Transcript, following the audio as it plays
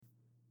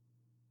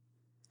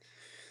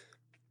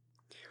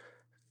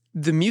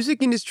The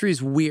music industry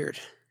is weird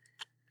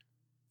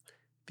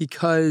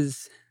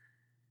because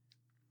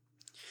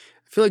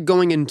I feel like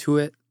going into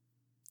it,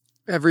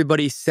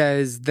 everybody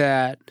says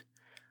that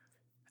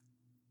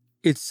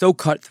it's so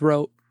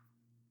cutthroat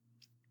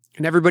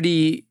and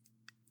everybody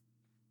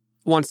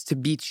wants to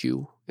beat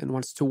you and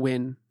wants to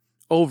win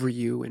over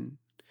you, and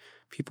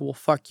people will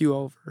fuck you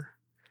over.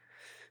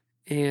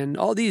 And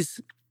all these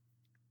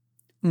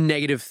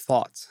negative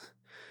thoughts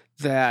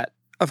that,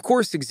 of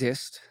course,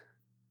 exist.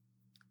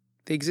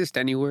 They exist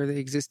anywhere. They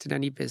exist in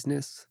any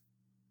business.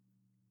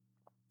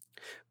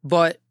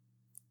 But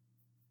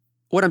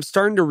what I'm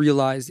starting to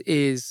realize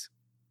is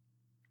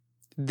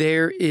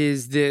there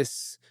is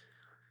this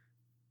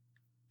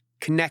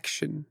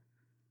connection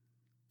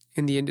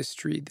in the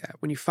industry that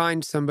when you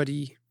find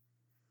somebody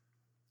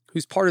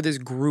who's part of this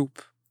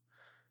group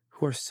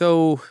who are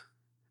so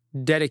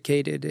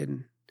dedicated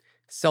and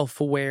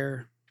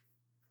self-aware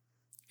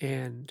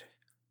and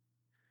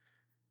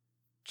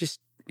just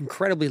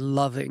incredibly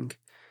loving,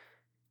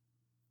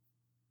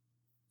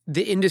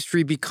 the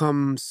industry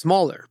becomes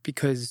smaller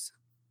because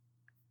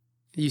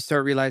you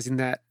start realizing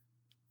that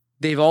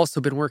they've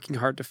also been working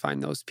hard to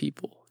find those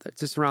people that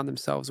to surround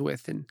themselves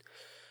with. And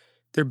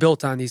they're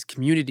built on these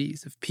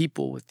communities of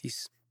people with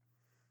these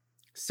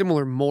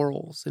similar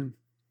morals. And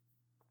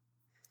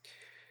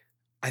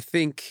I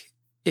think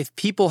if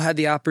people had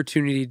the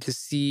opportunity to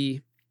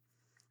see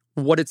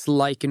what it's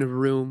like in a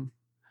room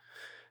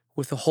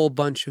with a whole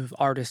bunch of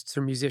artists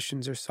or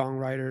musicians or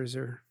songwriters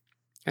or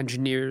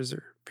engineers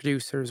or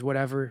producers,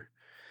 whatever,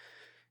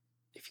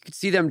 if you could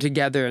see them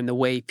together and the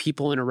way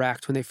people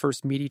interact when they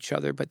first meet each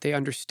other, but they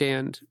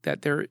understand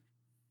that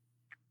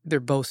they're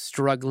both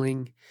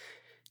struggling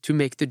to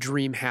make the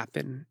dream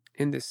happen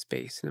in this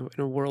space, in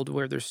a world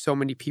where there's so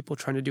many people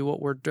trying to do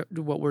what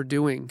we're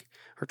doing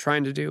or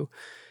trying to do,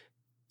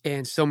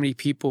 and so many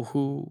people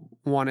who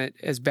want it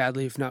as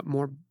badly, if not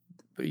more,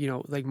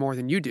 like more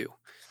than you do.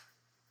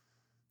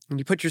 And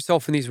you put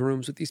yourself in these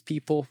rooms with these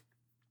people,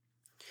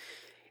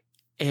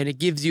 and it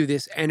gives you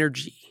this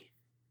energy,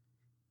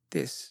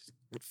 this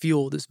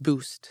fuel, this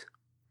boost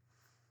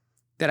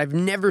that I've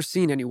never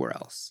seen anywhere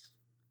else.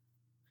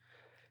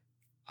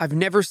 I've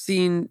never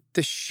seen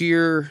the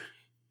sheer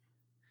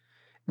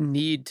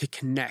need to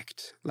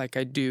connect like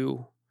I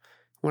do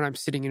when I'm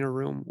sitting in a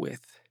room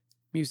with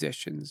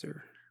musicians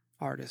or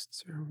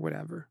artists or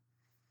whatever.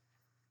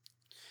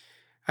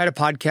 I had a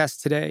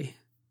podcast today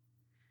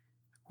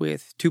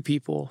with two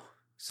people,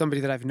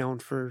 somebody that I've known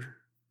for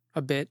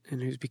a bit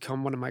and who's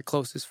become one of my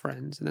closest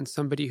friends, and then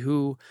somebody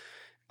who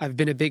I've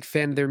been a big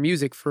fan of their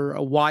music for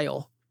a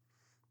while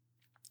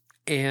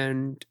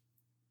and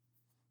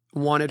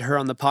wanted her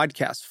on the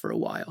podcast for a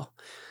while.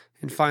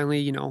 And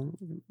finally,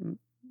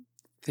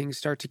 things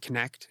start to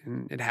connect,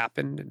 and it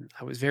happened, and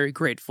I was very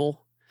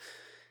grateful.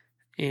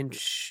 And,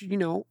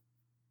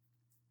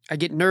 I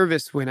get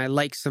nervous when I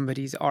like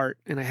somebody's art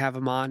and I have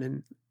them on,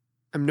 and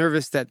I'm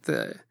nervous that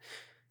the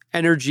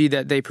energy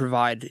that they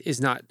provide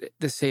is not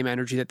the same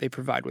energy that they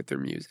provide with their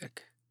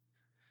music.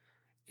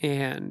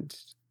 And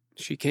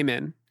she came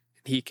in, and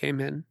he came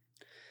in,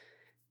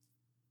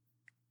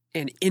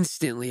 and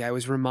instantly I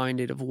was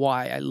reminded of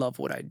why I love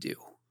what I do.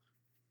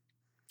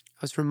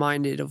 I was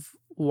reminded of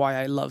why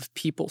I love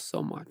people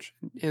so much,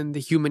 and the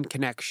human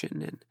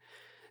connection and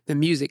the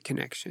music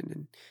connection.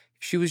 And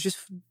she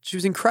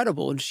was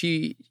incredible, and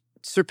she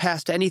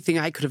surpassed anything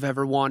I could have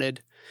ever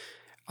wanted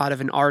out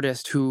of an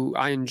artist who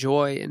I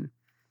enjoy, and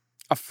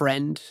a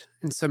friend,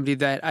 and somebody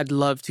that I'd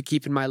love to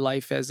keep in my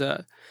life as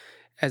a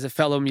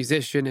fellow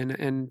musician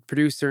and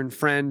producer and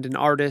friend and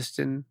artist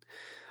and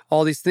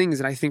all these things.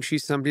 And I think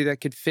she's somebody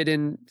that could fit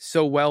in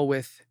so well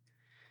with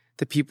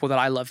the people that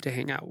I love to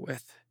hang out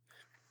with.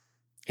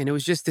 And it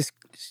was just this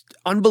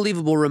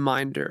unbelievable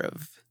reminder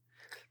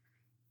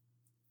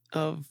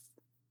of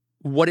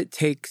what it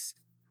takes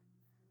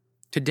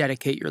to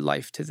dedicate your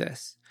life to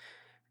this,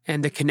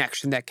 and the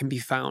connection that can be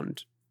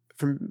found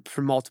from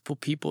multiple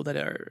people that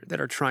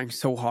are trying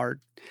so hard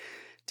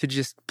to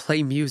just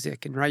play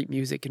music and write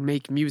music and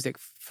make music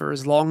for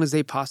as long as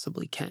they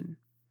possibly can.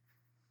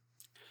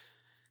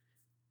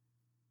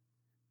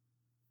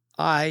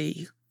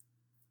 I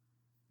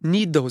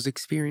need those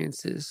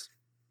experiences,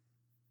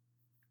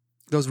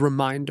 those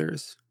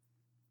reminders,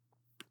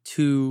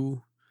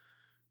 to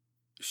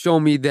show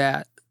me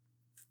that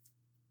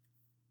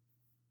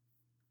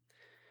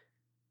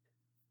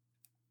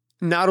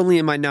not only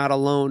am I not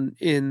alone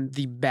in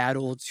the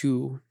battle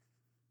to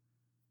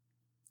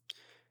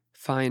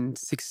find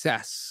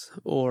success,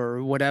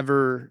 or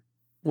whatever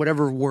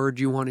word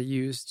you want to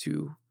use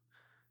to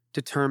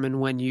determine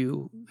when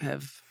you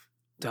have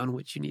done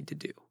what you need to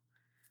do.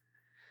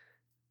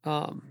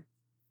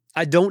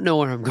 I don't know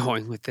where I'm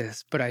going with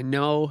this, but I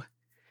know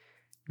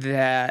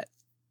that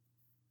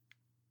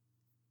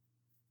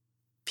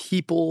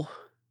people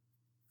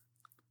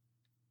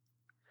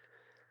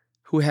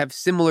who have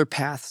similar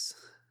paths,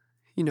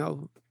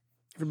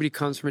 everybody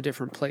comes from a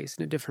different place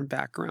and a different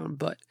background,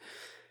 but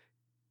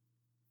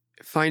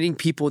finding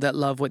people that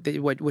love what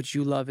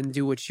you love and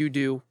do what you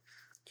do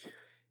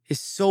is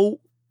so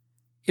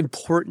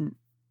important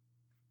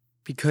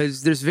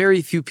because there's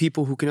very few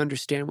people who can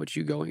understand what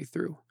you're going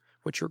through.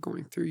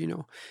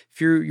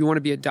 If you want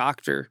to be a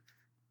doctor,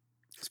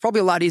 it's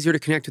probably a lot easier to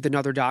connect with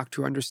another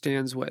doctor who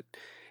understands what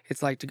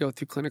it's like to go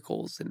through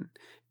clinicals and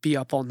be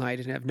up all night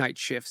and have night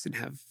shifts and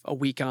have a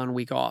week on,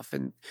 week off,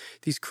 and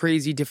these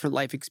crazy different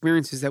life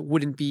experiences that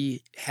wouldn't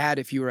be had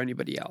if you were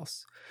anybody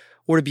else,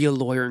 or to be a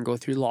lawyer and go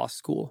through law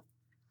school.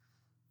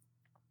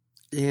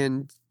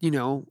 And,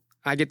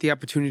 I get the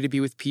opportunity to be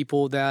with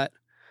people that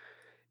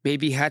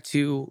maybe had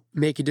to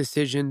make a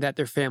decision that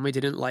their family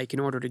didn't like in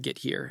order to get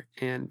here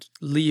and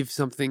leave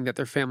something that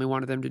their family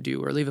wanted them to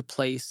do, or leave a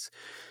place,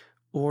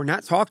 or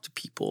not talk to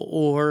people,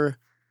 or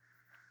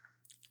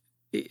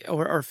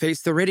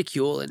face the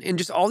ridicule, and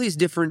just all these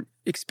different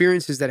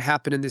experiences that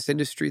happen in this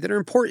industry that are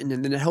important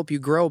and that help you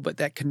grow. But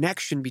that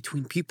connection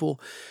between people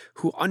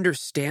who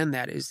understand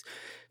that is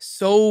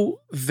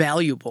so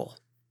valuable.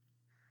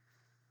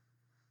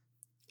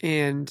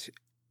 And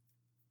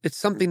it's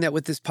something that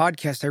with this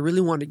podcast, I really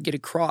want to get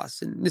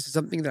across. And this is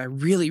something that I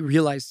really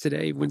realized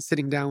today when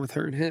sitting down with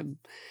her and him,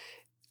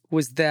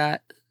 was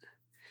that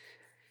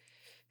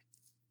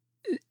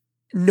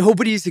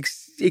nobody's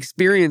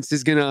experience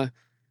is going to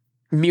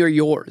mirror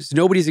yours.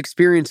 Nobody's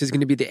experience is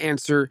going to be the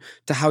answer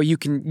to how you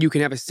can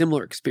have a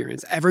similar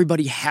experience.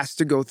 Everybody has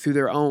to go through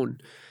their own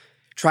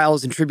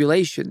trials and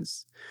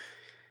tribulations.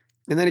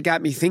 And then it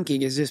got me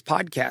thinking, is this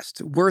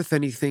podcast worth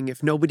anything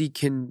if nobody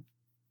can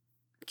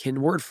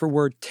word for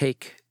word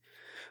take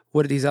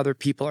what these other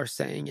people are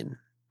saying? And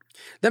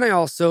then I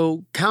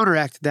also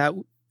counteracted that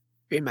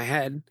in my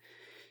head,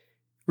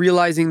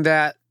 realizing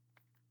that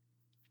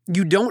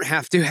you don't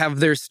have to have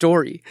their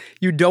story.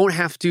 You don't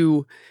have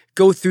to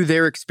go through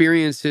their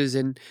experiences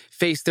and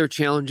face their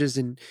challenges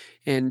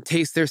and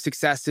taste their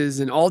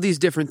successes and all these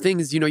different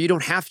things. You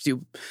don't have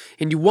to,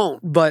 and you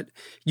won't, but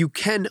you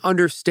can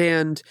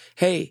understand,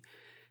 hey,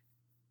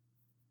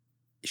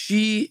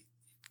 she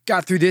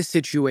got through this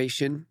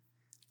situation.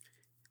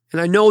 And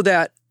I know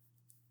that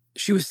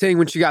she was saying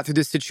when she got through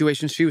this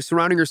situation, she was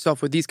surrounding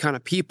herself with these kind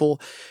of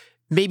people.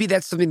 Maybe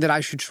that's something that I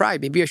should try.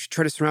 Maybe I should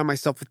try to surround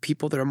myself with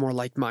people that are more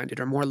like-minded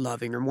or more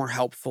loving or more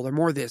helpful or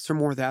more this or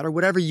more that or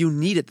whatever you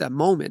need at that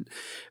moment.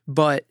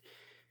 But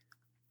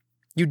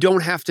you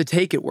don't have to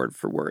take it word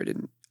for word.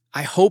 And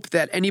I hope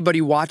that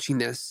anybody watching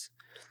this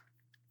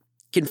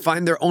can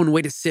find their own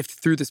way to sift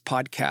through this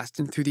podcast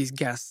and through these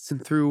guests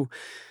and through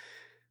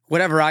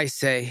whatever I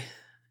say,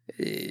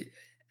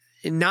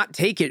 and not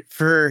take it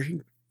for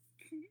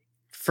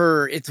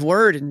its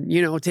word,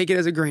 and take it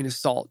as a grain of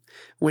salt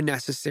when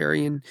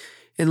necessary,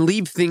 and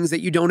leave things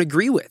that you don't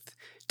agree with.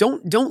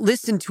 Don't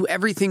listen to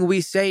everything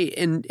we say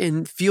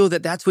and feel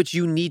that that's what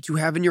you need to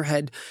have in your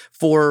head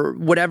for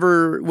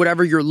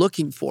whatever you're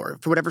looking for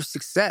whatever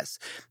success.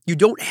 You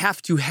don't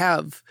have to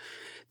have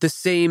the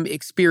same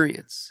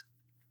experience.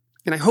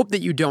 And I hope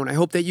that you don't. I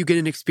hope that you get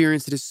an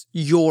experience that is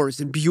yours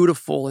and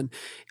beautiful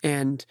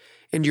and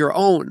your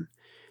own.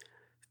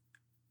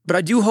 But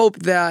I do hope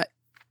that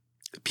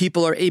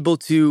people are able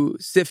to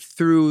sift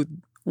through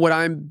what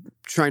I'm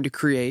trying to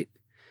create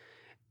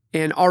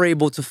and are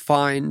able to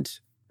find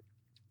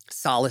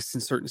solace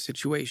in certain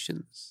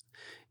situations,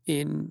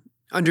 in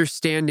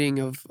understanding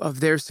of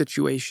their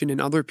situation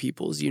and other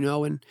people's,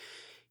 and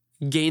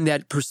gain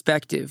that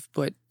perspective.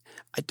 But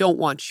I don't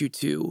want you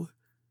to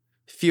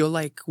feel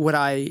like what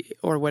I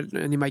or what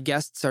any of my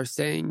guests are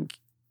saying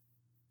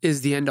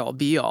is the end all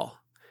be all,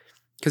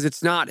 because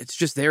it's not. It's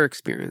just their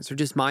experience or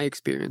just my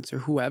experience or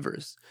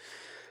whoever's.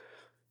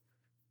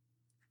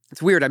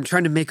 It's weird. I'm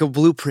trying to make a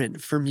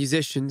blueprint for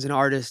musicians and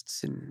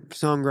artists and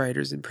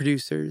songwriters and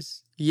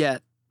producers,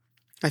 yet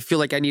I feel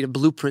like I need a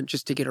blueprint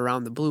just to get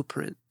around the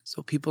blueprint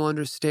so people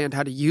understand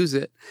how to use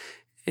it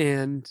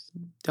and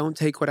don't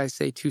take what I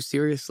say too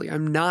seriously.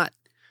 I'm not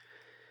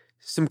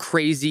some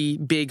crazy,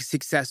 big,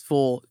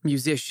 successful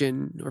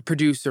musician or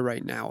producer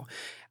right now.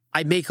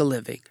 I make a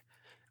living.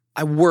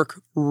 I work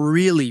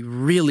really,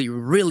 really,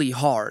 really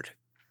hard.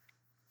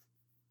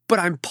 But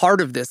I'm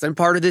part of this. I'm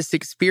part of this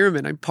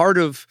experiment. I'm part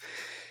of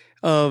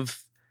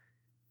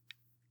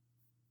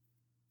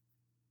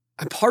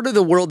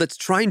the world that's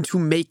trying to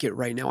make it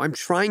right now. I'm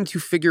trying to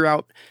figure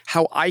out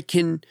how I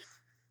can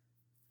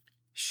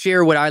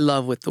share what I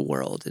love with the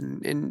world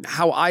and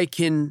how I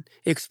can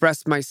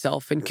express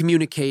myself and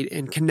communicate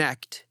and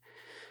connect.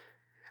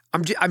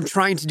 I'm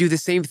trying to do the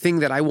same thing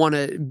that I want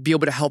to be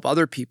able to help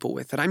other people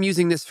with. And I'm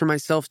using this for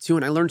myself too.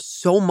 And I learned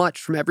so much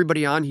from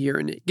everybody on here.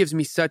 And it gives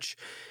me such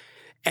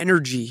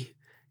energy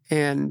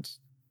and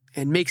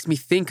makes me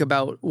think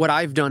about what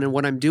I've done and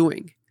what I'm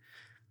doing.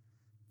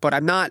 But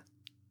I'm not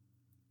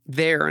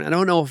there. And I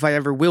don't know if I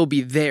ever will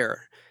be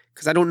there,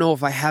 because I don't know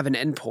if I have an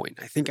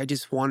endpoint. I think I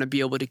just want to be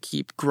able to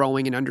keep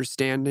growing and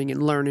understanding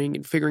and learning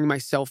and figuring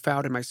myself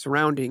out and my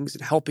surroundings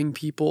and helping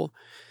people.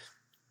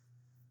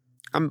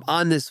 I'm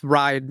on this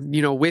ride,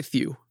 with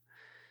you.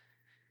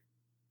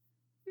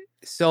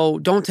 So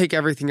don't take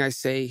everything I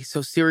say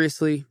so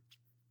seriously,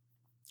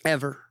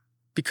 ever,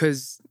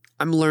 because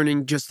I'm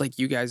learning just like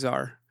you guys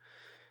are.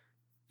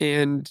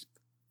 And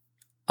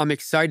I'm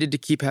excited to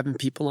keep having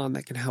people on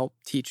that can help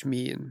teach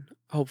me and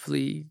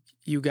hopefully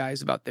you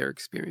guys about their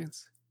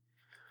experience.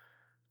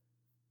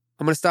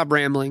 I'm going to stop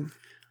rambling.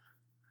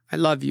 I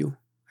love you.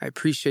 I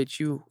appreciate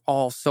you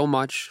all so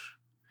much.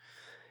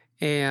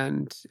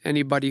 And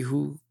anybody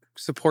who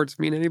supports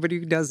me and anybody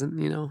who doesn't,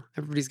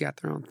 everybody's got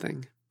their own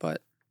thing.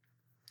 But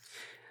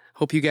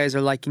hope you guys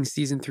are liking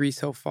season 3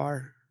 so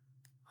far.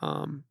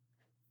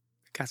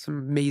 Got some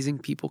amazing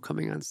people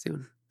coming on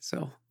soon.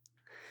 So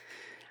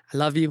I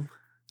love you.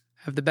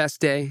 Have the best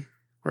day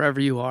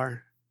wherever you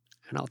are.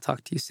 And I'll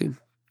talk to you soon.